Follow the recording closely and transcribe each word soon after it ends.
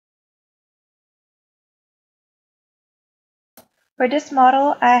For this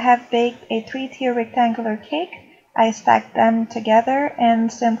model, I have baked a 3-tier rectangular cake. I stacked them together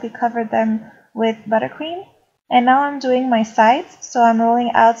and simply covered them with buttercream. And now I'm doing my sides, so I'm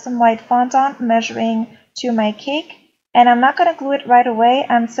rolling out some white fondant measuring to my cake. And I'm not going to glue it right away.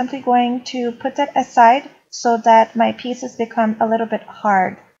 I'm simply going to put it aside so that my pieces become a little bit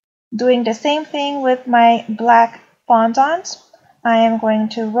hard. Doing the same thing with my black fondant. I am going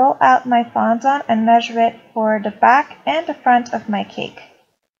to roll out my fondant and measure it for the back and the front of my cake.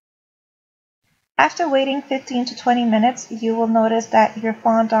 After waiting 15 to 20 minutes, you will notice that your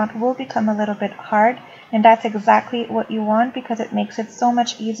fondant will become a little bit hard, and that's exactly what you want because it makes it so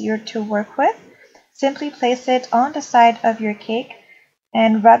much easier to work with. Simply place it on the side of your cake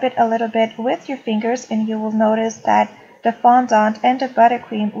and rub it a little bit with your fingers, and you will notice that the fondant and the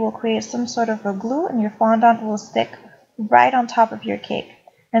buttercream will create some sort of a glue, and your fondant will stick right on top of your cake.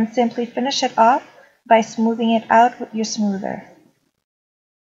 And simply finish it off by smoothing it out with your smoother.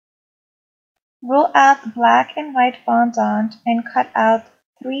 Roll out black and white fondant and cut out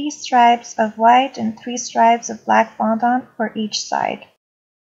 3 stripes of white and 3 stripes of black fondant for each side.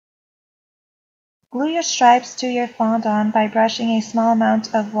 Glue your stripes to your fondant by brushing a small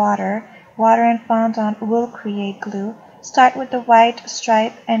amount of water. Water and fondant will create glue. Start with the white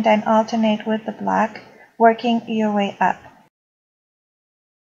stripe and then alternate with the black, working your way up.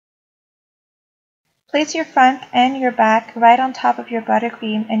 Place your front and your back right on top of your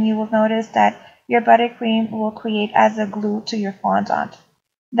buttercream, and you will notice that your buttercream will create as a glue to your fondant.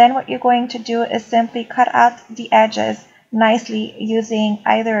 Then what you're going to do is simply cut out the edges nicely using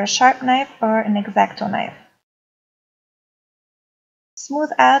either a sharp knife or an X-Acto knife.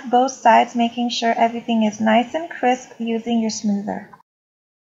 Smooth out both sides, making sure everything is nice and crisp using your smoother.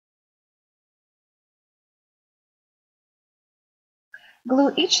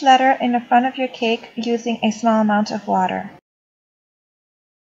 Glue each letter in the front of your cake using a small amount of water.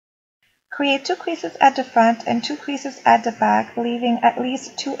 Create 2 creases at the front and 2 creases at the back, leaving at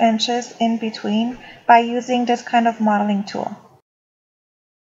least 2 inches in between by using this kind of modeling tool.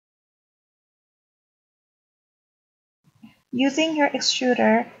 Using your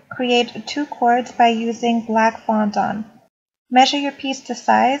extruder, create 2 cords by using black fondant. Measure your piece to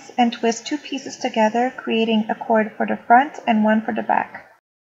size and twist 2 pieces together, creating a cord for the front and one for the back.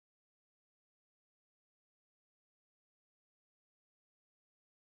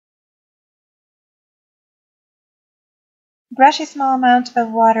 Brush a small amount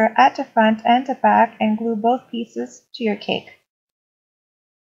of water at the front and the back and glue both pieces to your cake.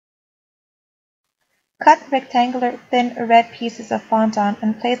 Cut rectangular thin red pieces of fondant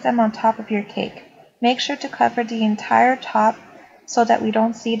and place them on top of your cake. Make sure to cover the entire top so that we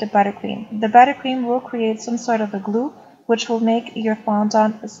don't see the buttercream. The buttercream will create some sort of a glue which will make your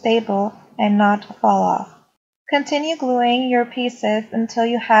fondant stable and not fall off. Continue gluing your pieces until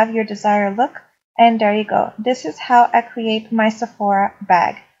you have your desired look, and there you go. This is how I create my Sephora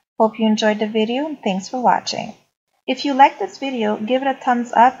bag. Hope you enjoyed the video and thanks for watching. If you like this video, give it a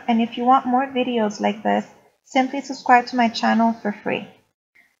thumbs up, and if you want more videos like this, simply subscribe to my channel for free.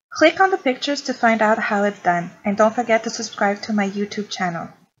 Click on the pictures to find out how it's done, and don't forget to subscribe to my YouTube channel.